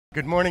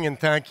Good morning and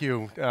thank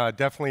you.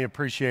 Definitely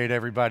appreciate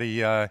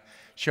everybody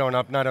showing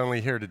up, not only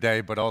here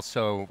today, but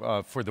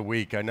also for the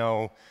week. I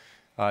know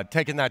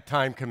taking that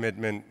time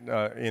commitment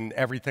in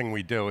everything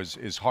we do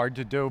is hard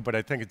to do, but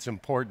I think it's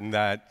important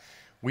that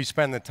we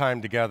spend the time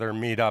together,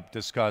 meet up,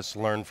 discuss,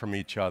 learn from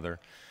each other.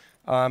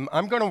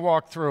 I'm going to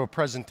walk through a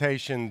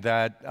presentation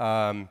that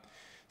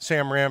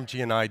Sam Ramsey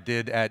and I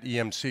did at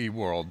EMC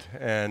World.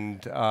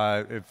 And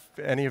if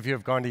any of you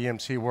have gone to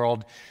EMC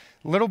World,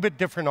 a little bit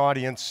different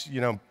audience,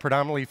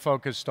 predominantly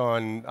focused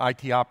on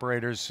IT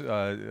operators,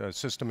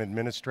 system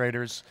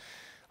administrators.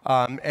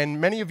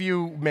 And many of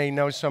you may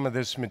know some of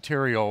this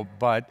material,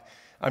 but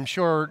I'm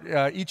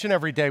sure each and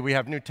every day we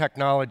have new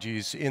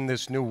technologies in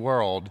this new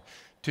world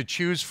to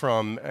choose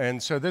from.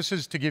 And so this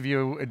is to give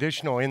you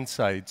additional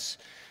insights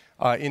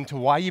into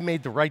why you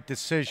made the right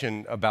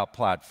decision about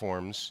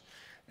platforms,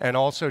 and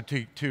also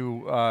to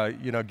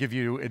give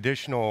you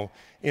additional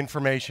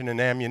information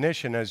and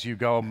ammunition as you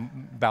go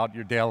about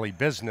your daily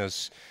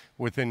business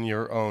within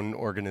your own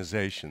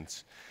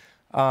organizations.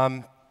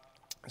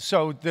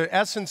 So the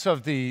essence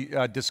of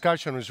the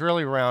discussion was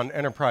really around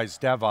enterprise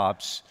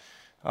DevOps,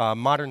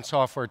 modern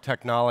software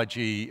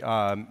technology.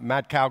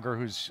 Matt Cowger,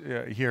 who's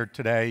here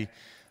today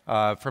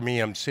from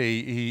EMC,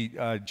 he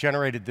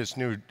generated this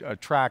new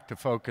track to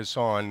focus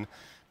on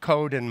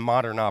code and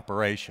modern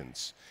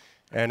operations.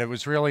 And it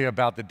was really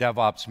about the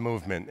DevOps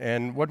movement.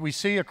 And what we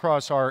see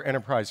across our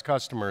enterprise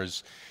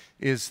customers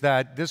is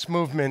that this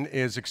movement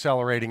is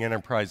accelerating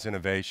enterprise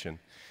innovation.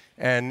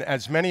 And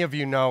as many of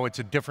you know, it's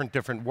a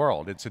different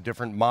world. It's a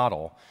different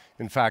model.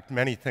 In fact,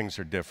 many things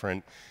are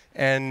different.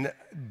 And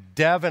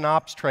dev and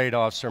ops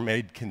trade-offs are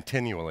made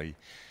continually.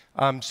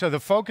 So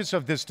the focus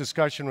of this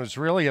discussion was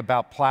really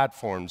about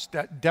platforms.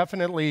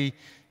 Definitely,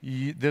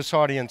 this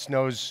audience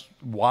knows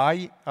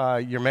why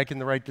you're making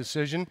the right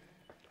decision.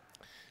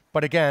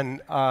 But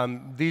again,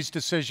 these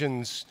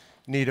decisions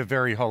need a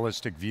very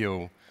holistic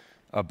view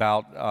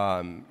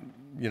about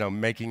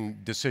making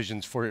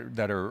decisions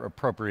that are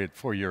appropriate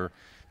for your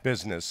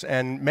business.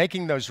 And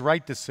making those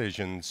right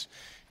decisions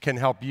can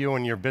help you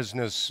and your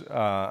business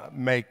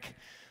make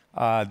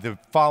the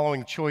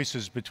following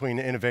choices between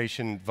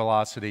innovation,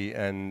 velocity,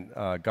 and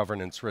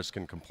governance, risk,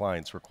 and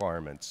compliance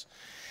requirements.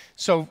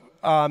 So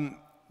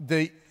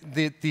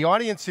the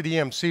audience at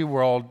EMC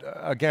World,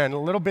 again,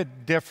 a little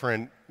bit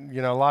different.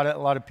 A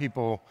lot of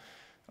people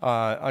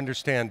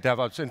understand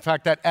DevOps. In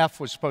fact, that F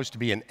was supposed to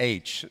be an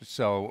H,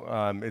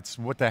 so it's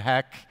what the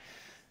heck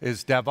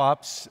is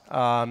DevOps.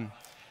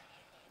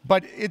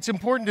 But it's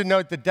important to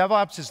note that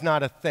DevOps is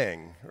not a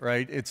thing,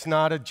 right? It's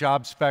not a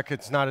job spec,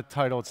 it's not a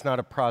title, it's not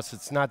a process.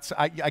 It's not.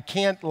 I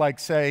can't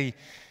say,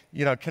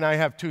 can I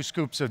have 2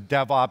 scoops of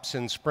DevOps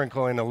and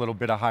sprinkle in a little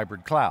bit of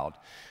hybrid cloud?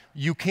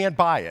 You can't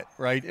buy it,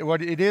 right?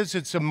 What it is,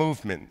 it's a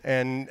movement.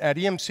 And at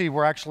EMC,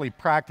 we're actually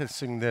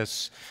practicing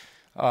this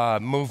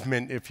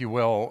movement, if you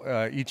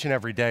will, each and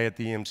every day at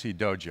the EMC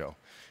dojo.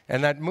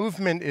 And that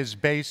movement is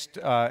based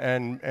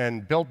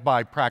and built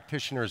by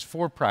practitioners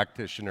for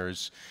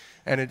practitioners,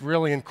 and it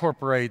really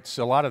incorporates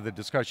a lot of the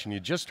discussion you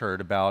just heard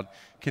about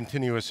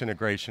continuous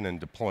integration and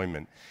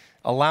deployment,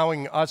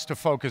 allowing us to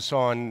focus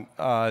on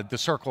the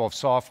circle of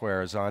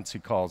software, as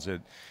Ansi calls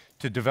it,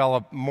 to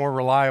develop more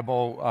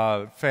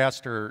reliable,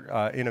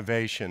 faster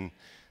innovation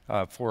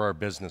for our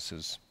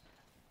businesses.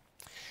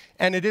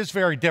 And it is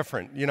very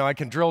different. I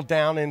can drill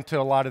down into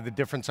a lot of the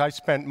difference. I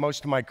spent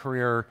most of my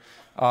career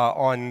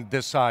on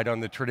this side, on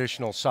the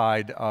traditional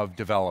side of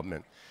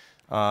development.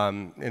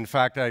 In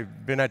fact,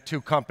 I've been at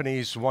 2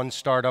 companies, 1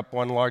 startup,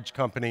 1 large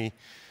company.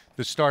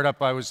 The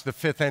startup, I was the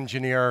 5th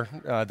engineer.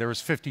 There was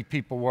 50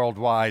 people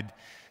worldwide.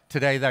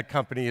 Today, that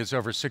company is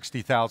over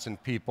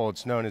 60,000 people.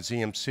 It's known as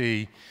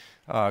EMC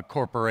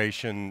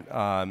Corporation.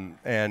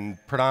 And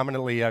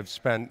predominantly, I've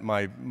spent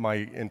my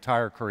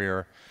entire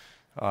career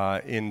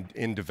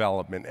in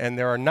development. And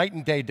there are night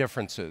and day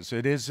differences.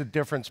 It is a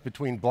difference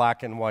between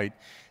black and white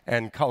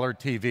and color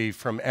TV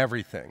from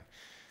everything.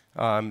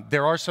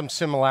 There are some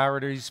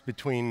similarities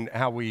between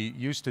how we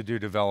used to do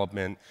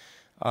development.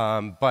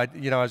 But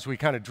as we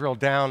kind of drill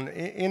down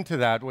into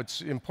that,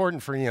 what's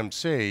important for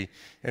EMC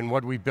and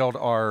what we build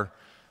our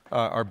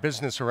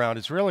business around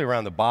is really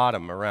around the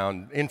bottom,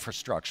 around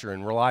infrastructure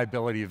and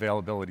reliability,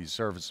 availability,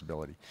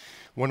 serviceability.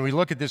 When we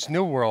look at this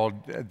new world,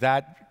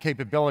 that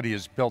capability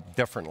is built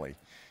differently.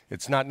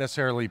 It's not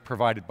necessarily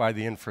provided by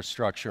the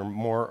infrastructure,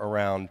 more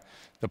around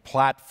the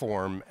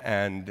platform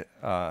and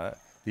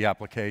the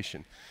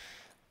application.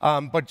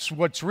 But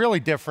what's really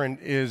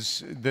different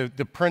is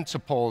the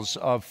principles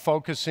of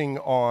focusing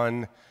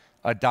on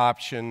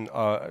adoption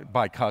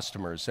by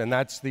customers. And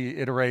that's the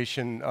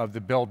iteration of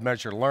the build,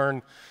 measure,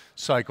 learn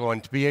cycle,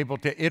 and to be able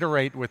to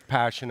iterate with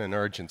passion and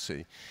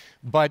urgency.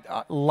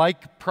 But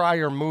like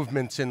prior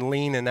movements in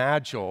lean and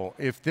agile,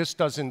 if this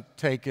doesn't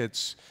take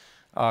its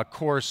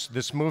course,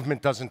 this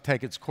movement doesn't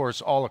take its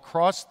course all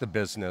across the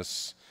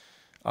business,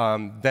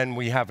 then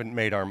we haven't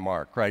made our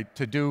mark, right?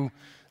 To do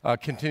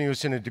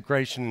continuous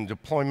integration and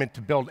deployment,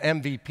 to build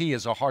MVP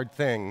is a hard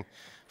thing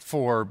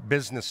for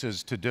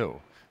businesses to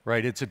do.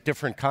 right? It's a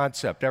different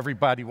concept.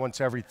 Everybody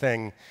wants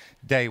everything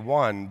day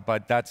one,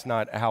 but that's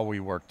not how we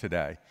work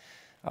today.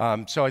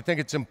 So I think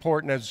it's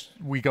important as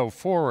we go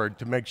forward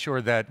to make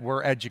sure that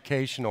we're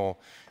educational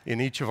in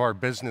each of our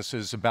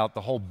businesses about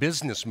the whole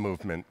business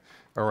movement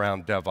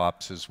around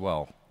DevOps as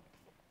well.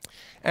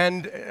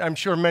 And I'm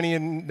sure many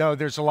of you know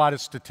there's a lot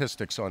of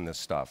statistics on this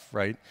stuff,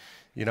 right?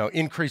 You know,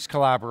 increased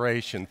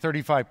collaboration,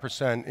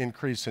 35%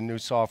 increase in new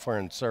software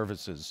and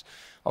services,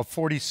 a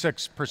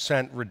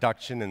 46%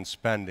 reduction in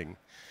spending.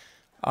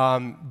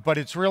 But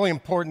it's really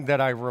important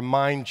that I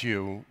remind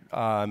you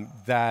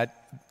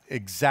that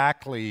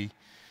exactly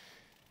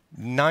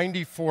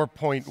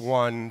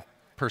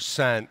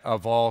 94.1%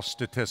 of all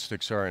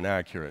statistics are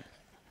inaccurate.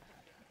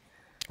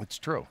 It's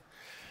true.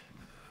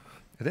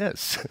 It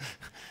is.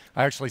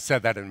 I actually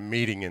said that in a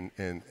meeting,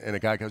 and a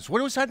guy goes,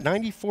 "What was that,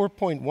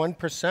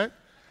 94.1%?"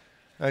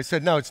 I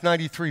said, "No, it's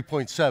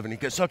 93.7. He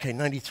goes, "Okay,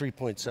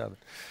 93.7.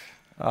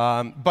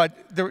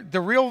 But the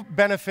real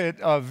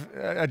benefit of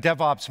a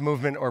DevOps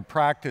movement or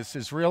practice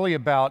is really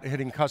about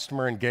hitting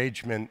customer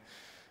engagement,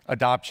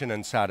 adoption,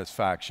 and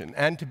satisfaction,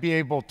 and to be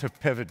able to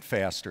pivot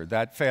faster,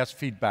 that fast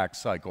feedback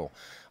cycle.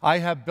 I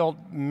have built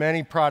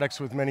many products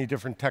with many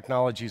different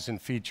technologies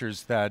and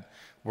features that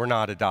were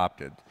not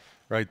adopted.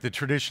 Right, the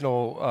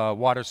traditional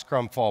water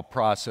scrum fall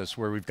process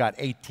where we've got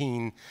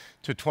 18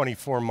 to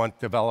 24-month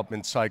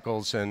development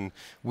cycles, and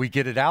we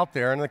get it out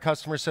there, and the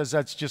customer says,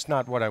 that's just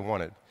not what I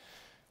wanted.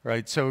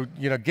 Right, so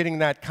getting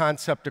that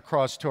concept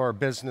across to our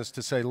business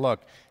to say,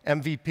 look,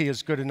 MVP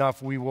is good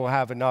enough, we will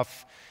have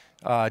enough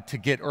to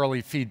get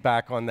early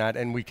feedback on that,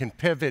 and we can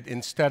pivot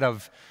instead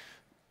of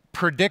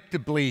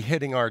predictably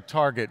hitting our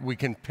target, we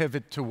can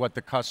pivot to what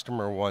the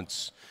customer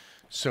wants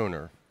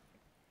sooner.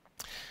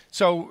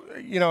 So,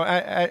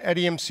 at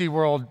EMC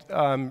World,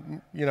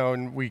 and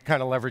we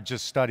kind of leveraged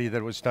this study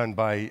that was done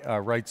by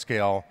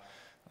RightScale.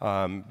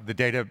 The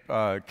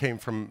data came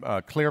from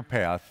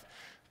ClearPath.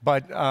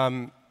 But,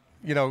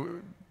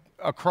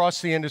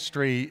 across the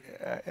industry,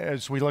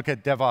 as we look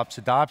at DevOps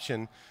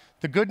adoption,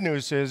 the good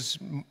news is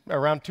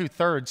around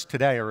 2/3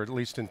 today, or at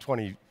least in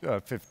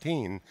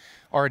 2015,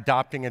 are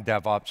adopting a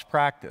DevOps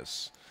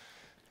practice.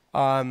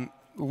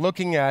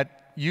 Looking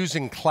at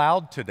using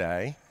cloud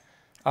today,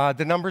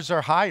 the numbers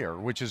are higher,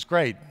 which is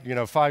great.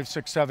 5,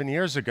 6, 7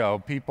 years ago,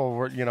 people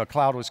were,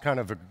 cloud was kind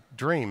of a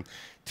dream.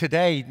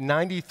 Today,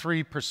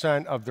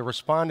 93% of the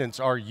respondents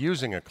are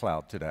using a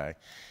cloud today.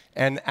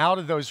 And out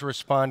of those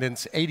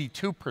respondents,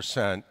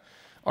 82%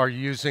 are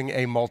using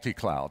a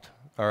multi-cloud,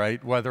 all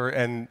right?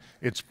 And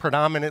it's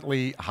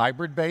predominantly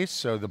hybrid-based,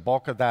 so the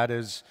bulk of that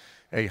is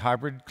a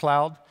hybrid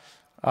cloud.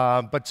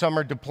 But some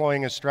are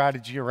deploying a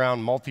strategy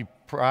around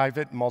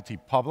multi-private,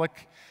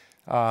 multi-public.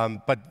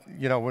 But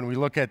when we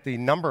look at the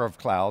number of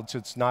clouds,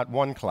 it's not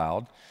one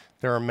cloud.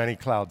 There are many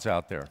clouds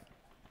out there.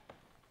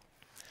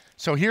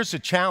 So here's a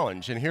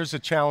challenge, and here's a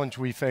challenge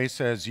we face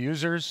as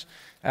users,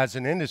 as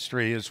an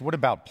industry, is what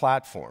about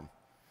platform?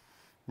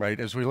 Right?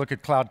 As we look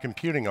at cloud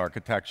computing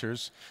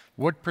architectures,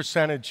 what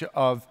percentage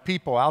of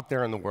people out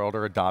there in the world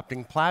are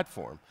adopting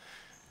platform?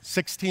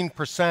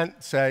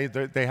 16% say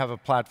that they have a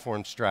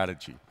platform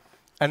strategy.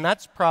 And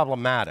that's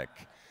problematic.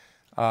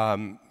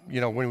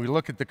 When we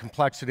look at the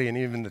complexity and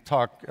even the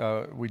talk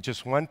we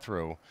just went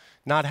through,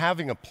 not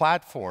having a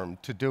platform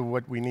to do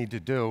what we need to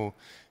do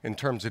in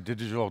terms of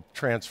digital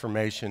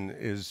transformation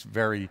is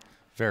very,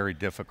 very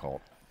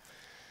difficult.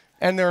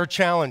 And there are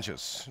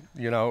challenges.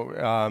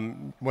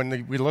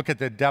 When we look at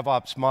the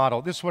DevOps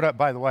model, this is what,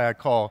 by the way, I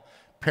call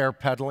pair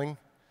pedaling.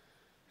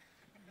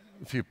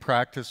 If you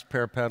practice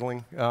pair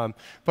pedaling. But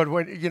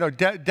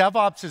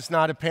DevOps is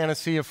not a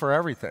panacea for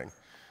everything.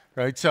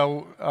 Right,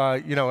 so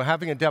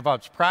having a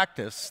DevOps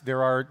practice,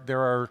 there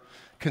are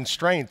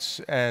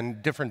constraints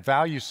and different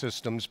value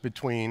systems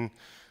between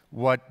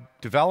what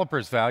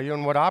developers value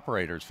and what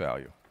operators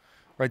value.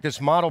 Right,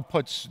 this model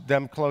puts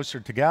them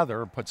closer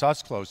together, puts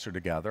us closer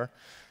together,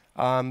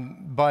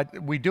 but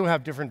we do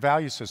have different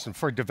value systems.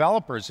 For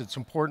developers, it's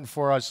important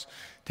for us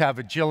to have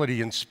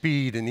agility and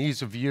speed and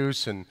ease of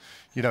use and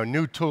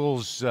new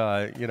tools,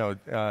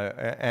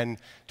 and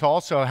to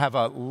also have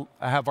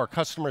our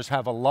customers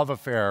have a love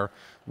affair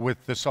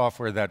with the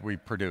software that we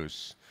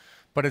produce.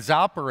 But as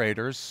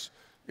operators,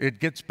 it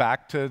gets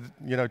back to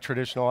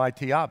traditional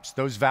IT ops.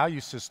 Those value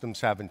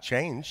systems haven't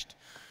changed,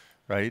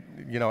 right?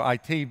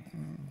 IT,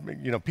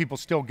 people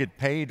still get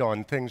paid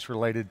on things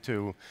related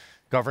to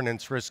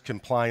governance, risk,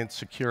 compliance,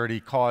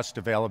 security, cost,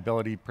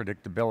 availability,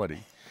 predictability.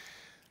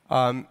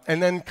 And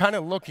then kind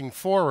of looking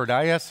forward,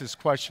 I ask this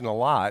question a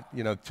lot,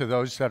 to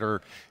those that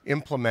are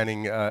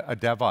implementing a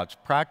DevOps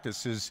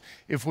practice is,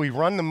 if we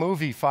run the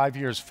movie 5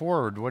 years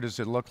forward, what does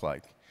it look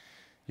like?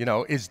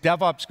 Is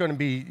DevOps going to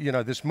be,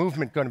 this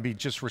movement going to be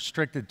just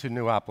restricted to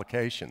new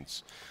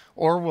applications?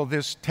 Or will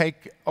this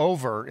take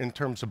over in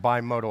terms of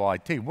bimodal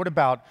IT? What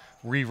about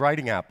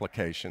rewriting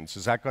applications?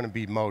 Is that going to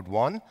be mode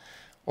 1?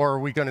 Or are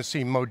we going to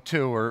see mode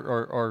 2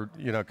 or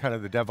kind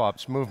of the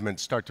DevOps movement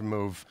start to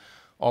move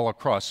all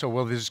across? So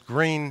will this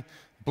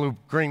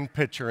blue-green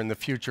picture in the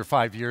future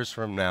 5 years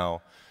from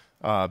now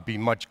be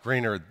much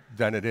greener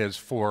than it is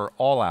for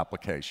all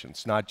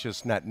applications, not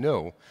just net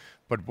new,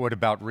 but what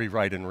about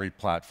rewrite and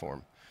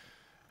replatform?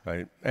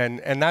 Right?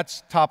 And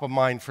that's top of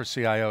mind for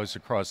CIOs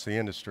across the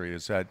industry,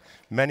 is that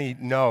many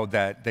know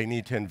that they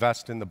need to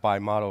invest in the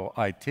bimodal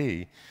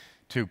IT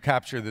to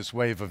capture this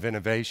wave of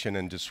innovation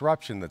and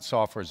disruption that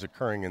software is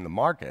occurring in the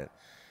market.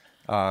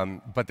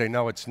 But they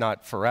know it's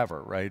not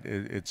forever, right?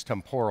 It's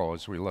temporal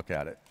as we look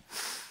at it.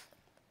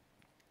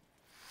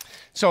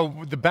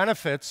 So the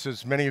benefits,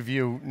 as many of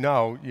you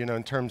know,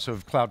 in terms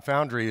of Cloud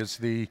Foundry, is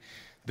the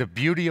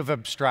beauty of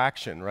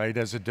abstraction, right?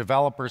 As a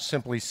developer,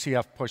 simply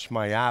CF push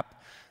my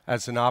app.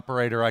 As an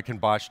operator, I can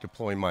batch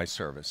deploy my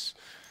service.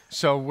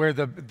 So where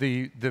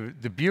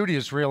the beauty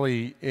is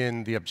really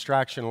in the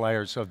abstraction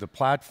layers of the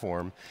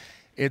platform,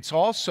 it's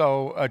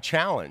also a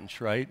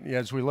challenge, right?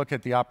 As we look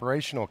at the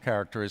operational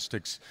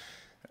characteristics,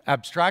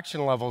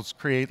 abstraction levels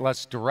create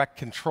less direct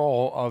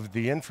control of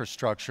the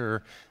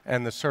infrastructure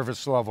and the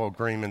service level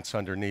agreements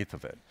underneath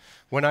of it.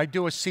 When I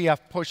do a CF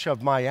push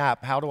of my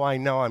app, how do I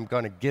know I'm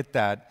going to get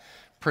that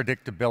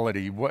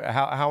predictability?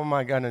 How am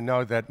I going to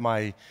know that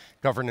my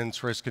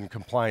governance, risk, and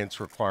compliance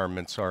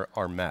requirements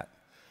are met?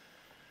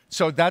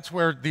 So that's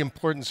where the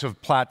importance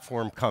of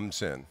platform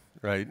comes in,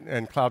 right?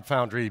 And Cloud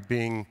Foundry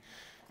being,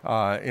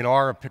 in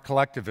our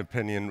collective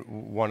opinion,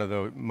 one of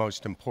the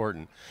most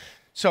important.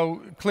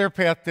 So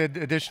ClearPath did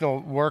additional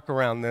work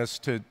around this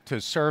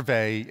to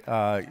survey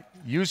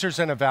users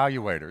and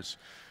evaluators,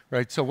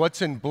 right? So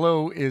what's in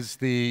blue is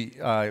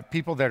the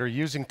people that are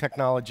using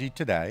technology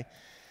today,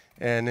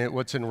 and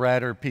what's in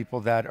red are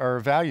people that are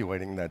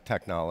evaluating that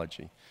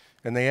technology.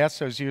 And they asked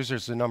those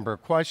users a number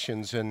of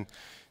questions, and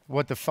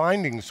what the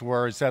findings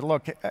were is that,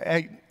 look,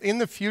 in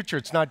the future,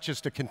 it's not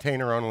just a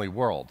container-only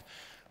world,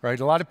 right?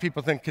 A lot of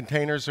people think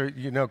containers are,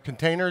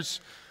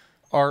 containers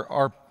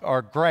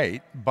are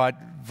great, but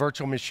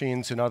virtual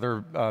machines and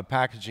other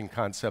packaging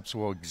concepts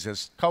will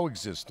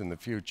coexist in the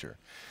future.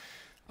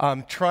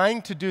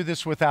 Trying to do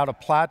this without a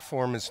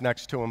platform is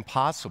next to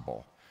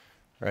impossible.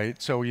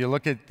 Right? So you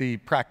look at the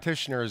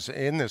practitioners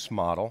in this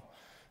model,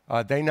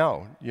 they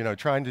know,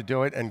 trying to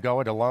do it and go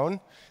it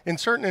alone. In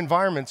certain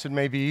environments, it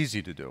may be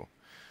easy to do,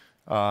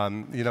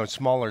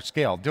 smaller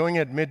scale. Doing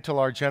it mid to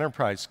large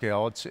enterprise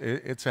scale,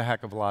 it's a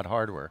heck of a lot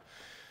harder.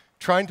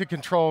 Trying to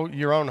control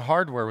your own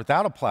hardware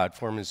without a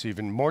platform is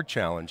even more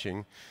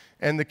challenging.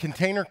 And the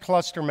container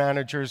cluster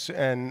managers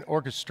and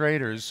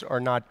orchestrators are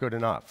not good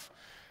enough.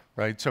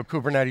 Right? So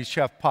Kubernetes,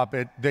 Chef,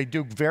 Puppet, they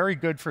do very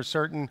good for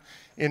certain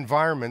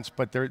environments,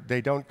 but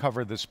they don't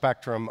cover the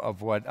spectrum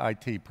of what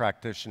IT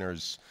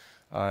practitioners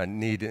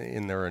need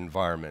in their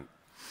environment.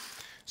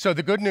 So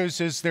the good news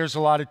is there's a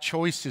lot of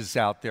choices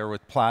out there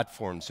with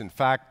platforms. In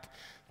fact,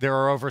 there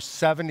are over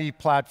 70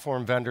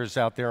 platform vendors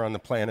out there on the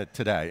planet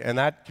today, and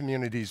that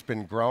community's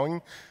been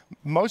growing.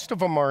 Most of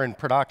them are in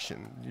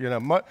production.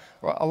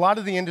 A lot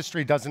of the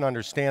industry doesn't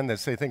understand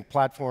this. They think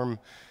platform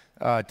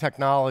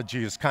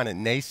technology is kind of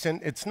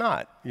nascent. It's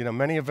not.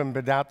 Many of them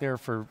have been out there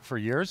for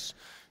years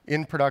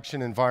in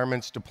production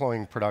environments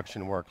deploying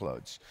production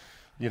workloads.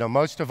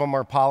 Most of them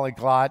are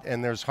polyglot,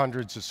 and there's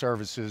hundreds of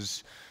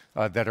services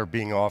that are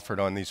being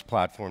offered on these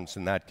platforms,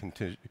 and that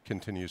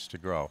continues to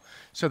grow.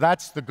 So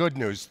that's the good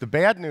news. The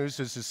bad news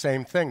is the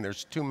same thing.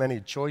 There's too many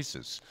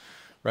choices,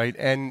 right?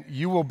 And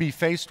you will be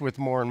faced with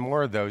more and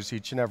more of those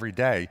each and every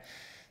day.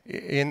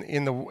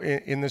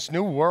 In this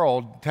new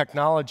world,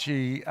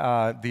 technology,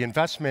 the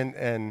investment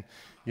and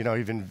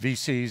even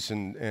VCs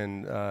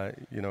and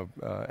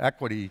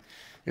equity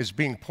is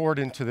being poured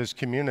into this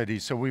community.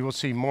 So we will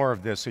see more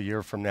of this a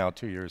year from now,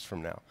 2 years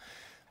from now.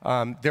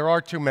 There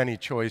are too many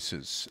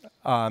choices,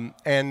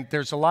 and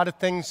there's a lot of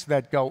things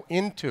that go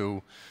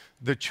into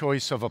the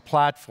choice of a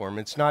platform.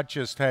 It's not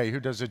just, hey,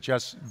 who does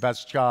the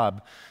best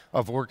job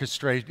of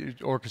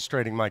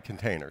orchestrating my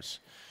containers.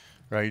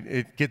 Right?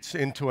 It gets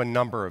into a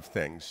number of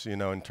things,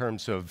 in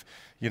terms of,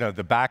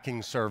 the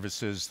backing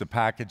services, the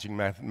packaging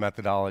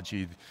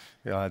methodology,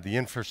 the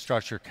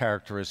infrastructure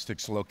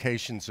characteristics,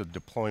 locations of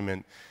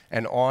deployment,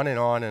 and on and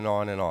on and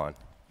on and on.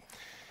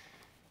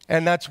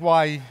 And that's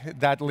why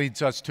that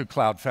leads us to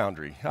Cloud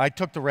Foundry. I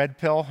took the red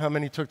pill. How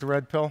many took the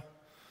red pill?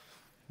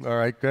 All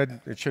right, good.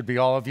 It should be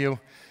all of you.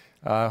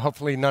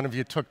 Hopefully none of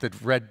you took the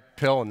red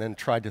pill and then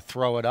tried to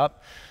throw it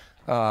up.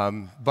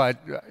 But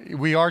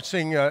we are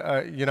seeing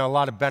a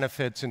lot of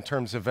benefits in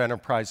terms of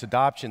enterprise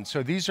adoption.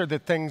 So these are the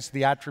things,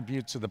 the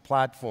attributes of the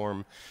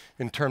platform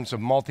in terms of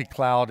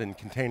multi-cloud and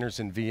containers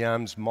and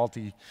VMs,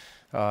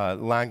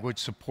 multi-language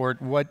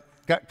support. What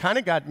kind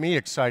of got me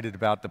excited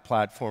about the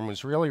platform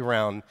was really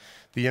around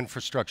the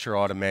infrastructure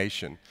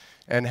automation.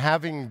 And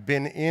having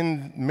been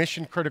in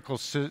mission-critical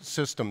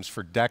systems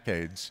for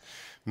decades,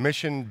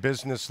 mission,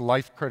 business,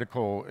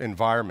 life-critical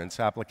environments,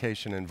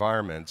 application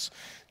environments,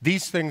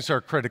 these things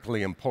are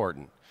critically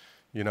important,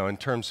 in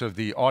terms of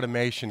the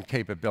automation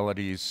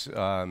capabilities.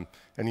 And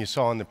you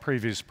saw in the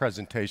previous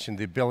presentation,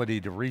 the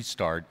ability to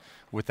restart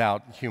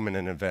without human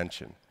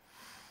intervention.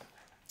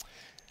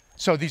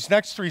 So these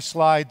next 3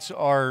 slides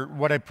are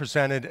what I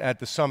presented at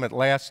the summit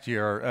last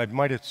year. I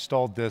might have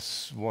stole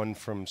this one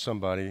from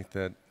somebody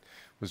that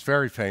was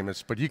very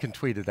famous, but you can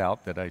tweet it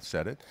out that I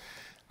said it.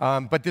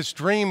 But this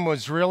dream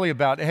was really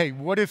about, hey,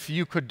 what if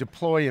you could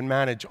deploy and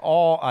manage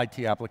all IT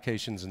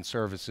applications and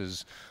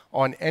services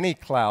on any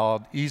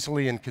cloud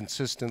easily and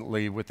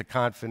consistently with the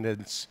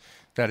confidence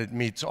that it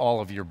meets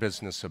all of your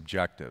business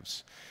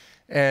objectives?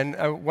 And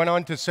I went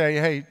on to say,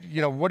 hey,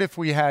 what if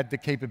we had the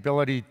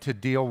capability to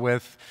deal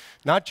with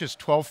not just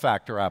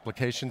 12-factor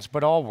applications,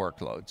 but all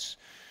workloads,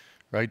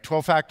 right?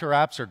 12-factor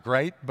apps are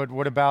great, but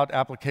what about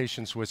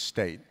applications with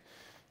state?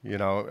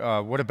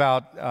 What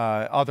about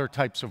other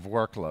types of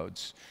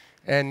workloads?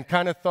 And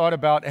kind of thought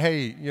about,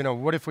 hey,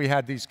 what if we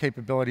had these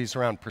capabilities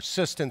around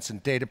persistence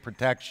and data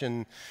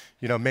protection,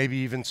 maybe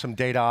even some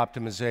data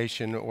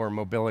optimization or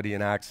mobility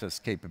and access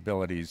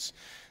capabilities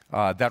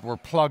that were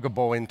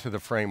pluggable into the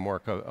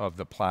framework of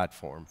the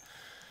platform.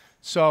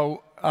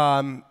 So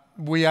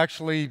we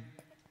actually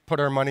put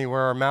our money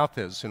where our mouth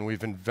is, and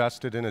we've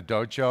invested in a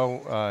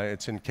dojo.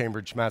 It's in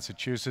Cambridge,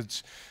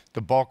 Massachusetts.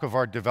 The bulk of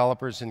our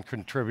developers and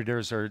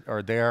contributors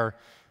are there,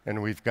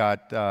 and we've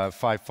got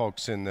 5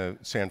 folks in the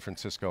San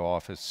Francisco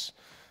office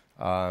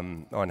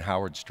on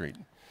Howard Street.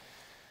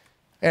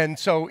 And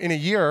so in a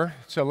year,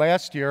 so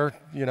last year,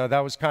 that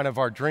was kind of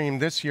our dream.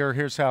 This year,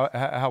 here's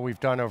how we've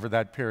done over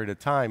that period of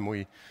time.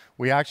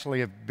 We actually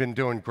have been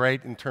doing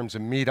great in terms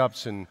of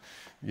meetups and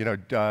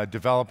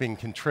developing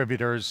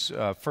contributors.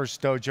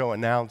 First dojo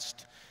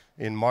announced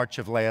in March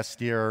of last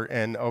year,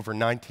 and over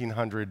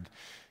 1,900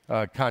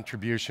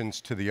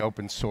 contributions to the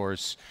open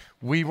source.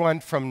 We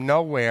went from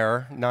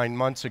nowhere 9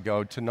 months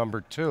ago to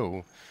number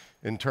 2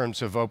 in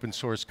terms of open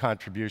source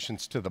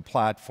contributions to the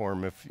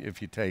platform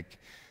if you take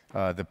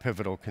the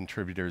pivotal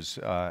contributors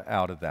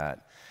out of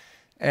that.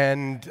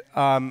 And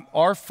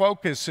our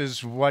focus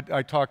is what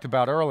I talked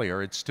about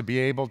earlier. It's to be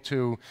able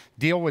to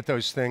deal with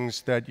those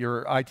things that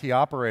your IT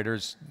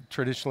operators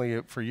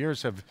traditionally for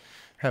years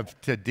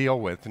have to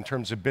deal with in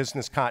terms of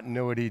business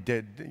continuity,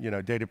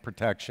 data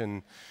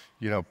protection,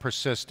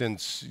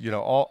 persistence,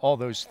 all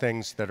those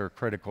things that are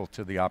critical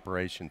to the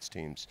operations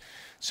teams.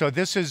 So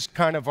this is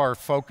kind of our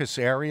focus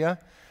area.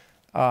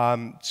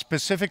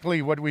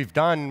 Specifically, what we've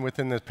done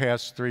within the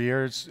past 3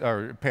 years,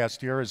 or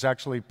past year, is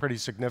actually pretty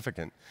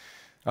significant.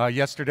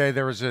 Yesterday,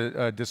 there was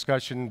a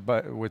discussion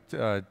with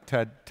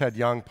Ted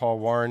Young, Paul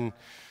Warren,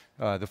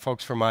 the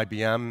folks from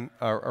IBM,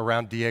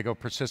 around Diego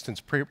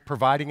persistence,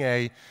 providing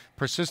a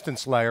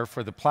persistence layer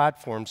for the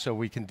platform so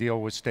we can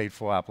deal with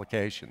stateful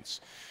applications.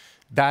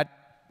 That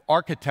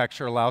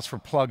architecture allows for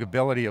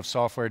pluggability of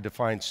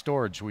software-defined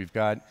storage. We've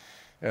got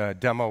a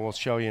demo we'll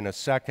show you in a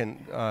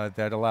second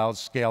that allows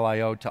Scale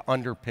I/O to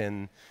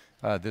underpin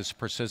this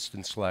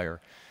persistence layer.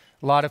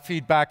 A lot of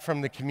feedback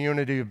from the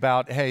community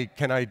about, hey,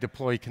 can I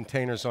deploy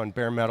containers on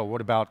bare metal? What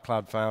about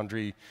Cloud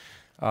Foundry?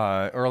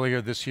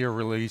 Earlier this year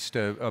released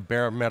a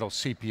bare metal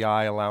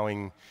CPI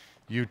allowing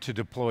you to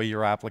deploy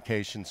your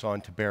applications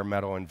onto bare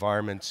metal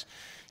environments.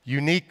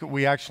 Unique,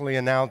 we actually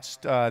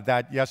announced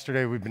that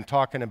yesterday. We've been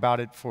talking about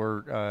it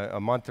for a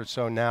month or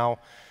so now.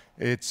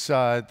 It's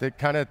the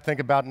kind of think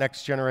about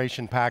next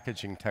generation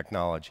packaging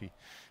technology,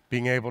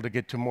 being able to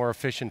get to more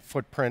efficient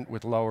footprint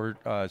with lower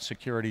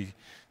security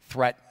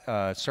threat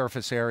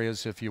surface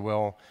areas, if you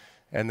will,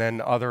 and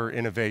then other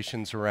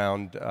innovations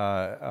around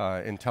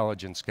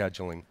intelligent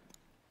scheduling.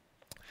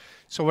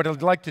 So what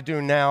I'd like to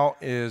do now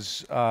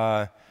is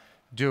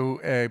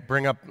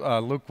bring up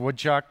Luke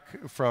Woodchuck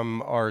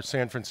from our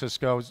San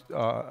Francisco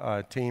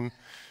team.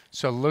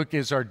 So Luke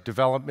is our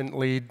development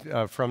lead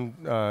from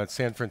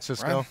San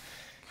Francisco. Right.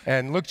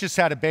 And Luke just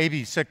had a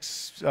baby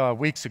 6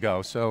 weeks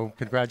ago, so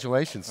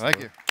congratulations. Thank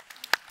you.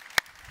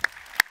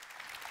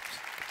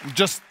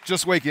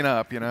 Just waking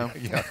up,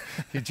 Yeah,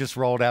 he just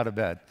rolled out of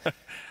bed.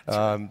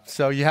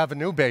 So you have a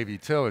new baby,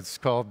 too. It's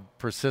called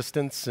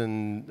Persistence.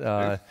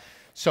 And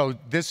so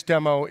this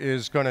demo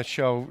is going to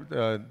show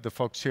the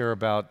folks here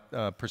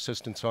about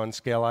persistence on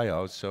Scale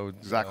I/O. So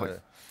exactly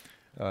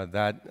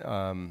that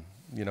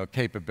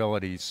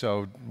capability.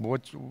 So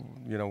what's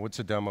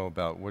a demo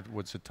about?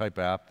 What's the type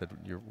of app that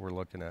we're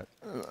looking at?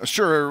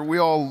 Sure. We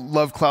all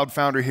love Cloud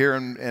Foundry here,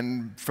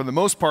 and for the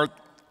most part,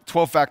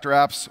 12-factor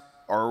apps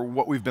are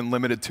what we've been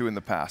limited to in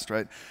the past,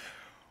 right?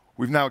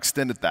 We've now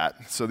extended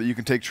that so that you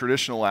can take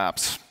traditional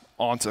apps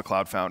onto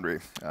Cloud Foundry.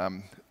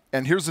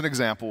 And here's an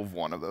example of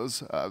one of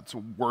those. It's a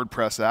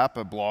WordPress app,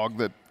 a blog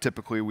that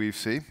typically we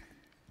see.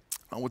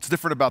 What's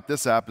different about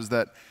this app is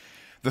that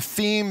the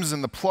themes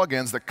and the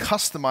plugins that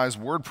customize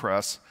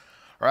WordPress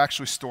are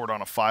actually stored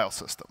on a file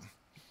system.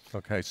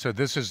 Okay, so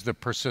this is the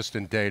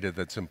persistent data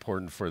that's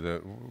important for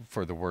the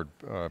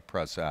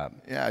WordPress app.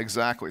 Yeah,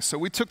 exactly. So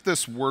we took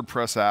this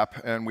WordPress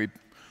app and we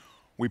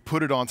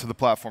put it onto the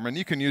platform. And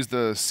you can use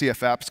the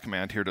cfapps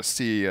command here to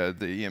see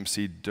the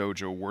EMC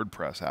Dojo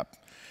WordPress app.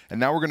 And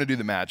now we're going to do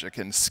the magic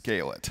and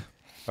scale it.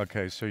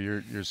 Okay, so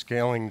you're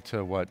scaling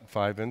to what,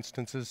 5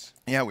 instances?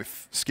 Yeah,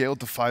 we've scaled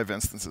to 5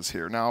 instances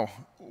here. Now,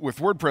 with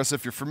WordPress,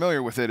 if you're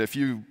familiar with it, if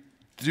you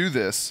do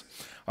this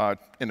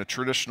in a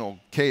traditional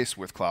case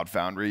with Cloud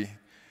Foundry,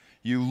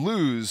 you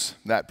lose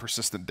that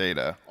persistent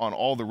data on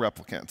all the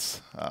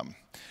replicants.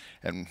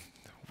 And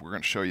we're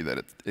going to show you that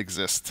it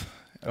exists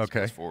as it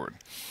goes forward.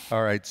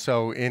 All right.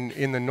 So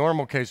in the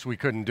normal case, we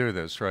couldn't do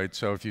this, right?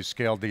 So if you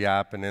scaled the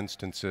app and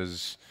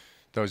instances,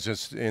 those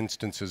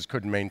instances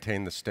couldn't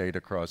maintain the state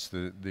across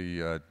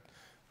the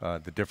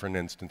different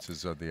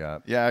instances of the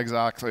app. Yeah,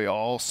 exactly.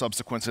 All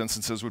subsequent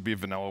instances would be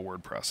vanilla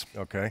WordPress.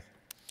 Okay.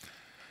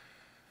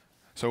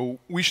 So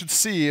we should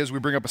see, as we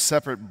bring up a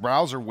separate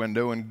browser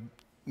window and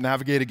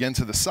navigate again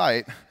to the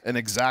site, an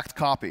exact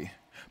copy.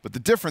 But the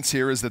difference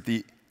here is that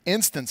the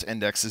instance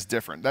index is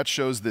different. That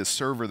shows the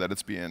server that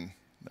it's being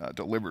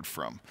delivered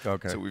from.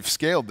 Okay. So we've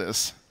scaled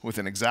this with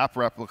an exact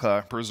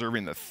replica,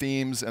 preserving the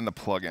themes and the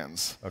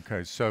plugins.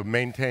 Okay, so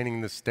maintaining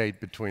the state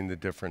between the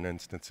different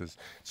instances.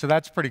 So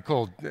that's pretty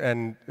cool,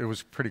 and it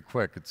was pretty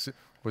quick.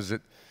 Was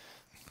it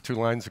 2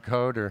 lines of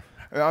code, or?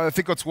 I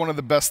think what's one of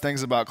the best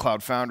things about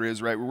Cloud Foundry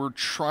is, right, we're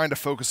trying to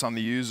focus on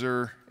the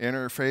user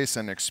interface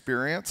and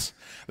experience.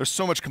 There's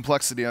so much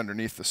complexity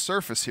underneath the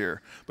surface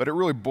here, but it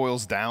really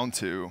boils down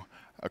to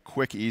a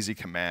quick, easy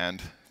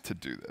command to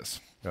do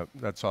this. Yep,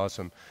 that's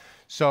awesome.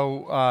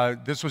 So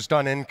this was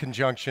done in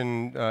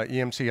conjunction,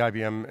 EMC,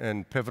 IBM,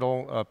 and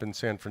Pivotal up in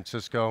San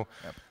Francisco.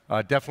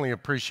 Yep. Definitely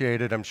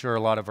appreciate it. I'm sure a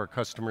lot of our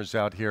customers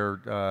out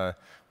here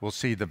will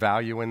see the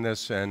value in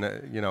this, and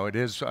it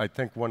is, I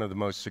think, one of the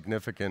most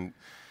significant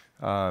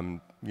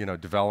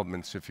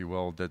developments, if you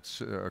will,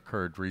 that's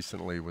occurred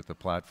recently with the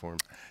platform.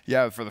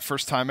 Yeah, for the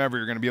first time ever,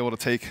 you're going to be able to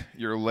take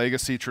your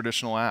legacy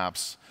traditional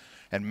apps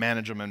and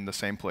manage them in the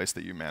same place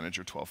that you manage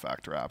your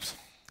 12-factor apps.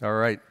 All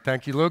right.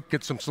 Thank you, Luke.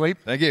 Get some sleep.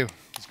 Thank you.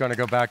 He's going to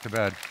go back to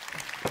bed.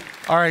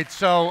 All right.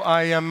 So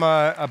I am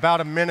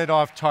about a minute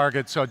off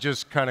target, so I'll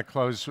just kind of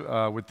close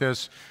with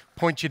this.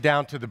 Point you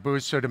down to the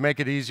booth. So to make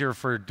it easier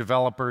for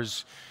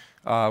developers,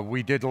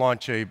 we did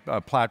launch a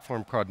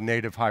platform called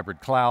Native Hybrid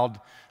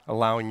Cloud,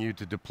 allowing you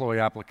to deploy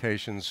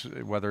applications,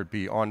 whether it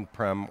be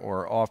on-prem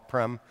or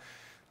off-prem,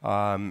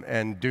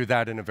 and do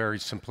that in a very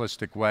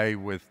simplistic way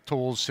with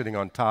tools sitting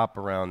on top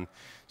around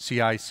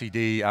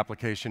CI/CD,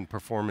 application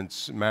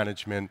performance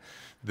management,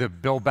 the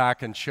build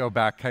back and show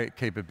back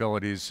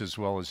capabilities, as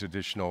well as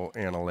additional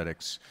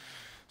analytics.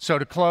 So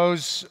to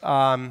close,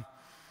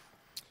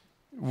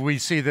 we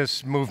see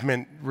this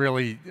movement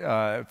really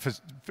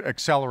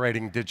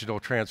accelerating digital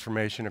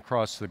transformation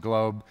across the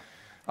globe.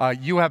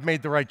 You have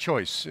made the right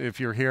choice. If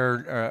you're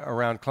here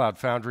around Cloud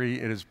Foundry,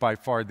 it is by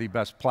far the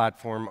best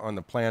platform on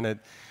the planet.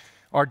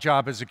 Our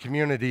job as a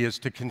community is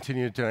to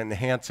continue to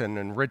enhance and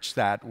enrich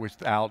that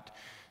without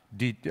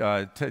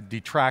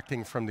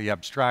detracting from the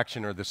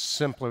abstraction or the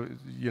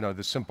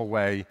simple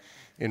way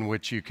in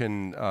which you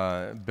can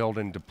build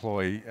and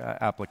deploy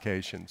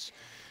applications.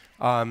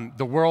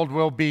 The world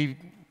will be,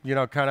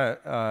 kind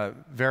of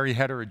very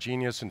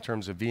heterogeneous in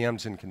terms of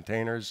VMs and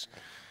containers.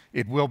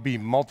 It will be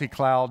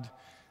multi-cloud.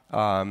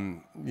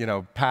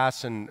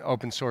 PaaS and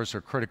open source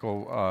are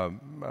critical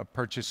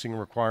purchasing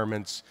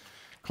requirements.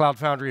 Cloud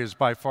Foundry is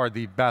by far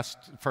the best,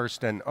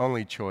 first, and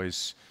only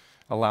choice,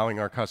 allowing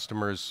our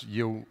customers,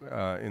 you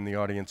in the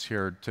audience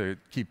here, to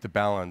keep the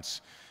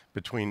balance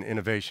between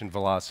innovation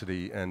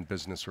velocity and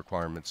business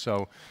requirements.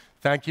 So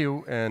thank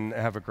you, and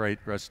have a great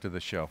rest of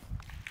the show.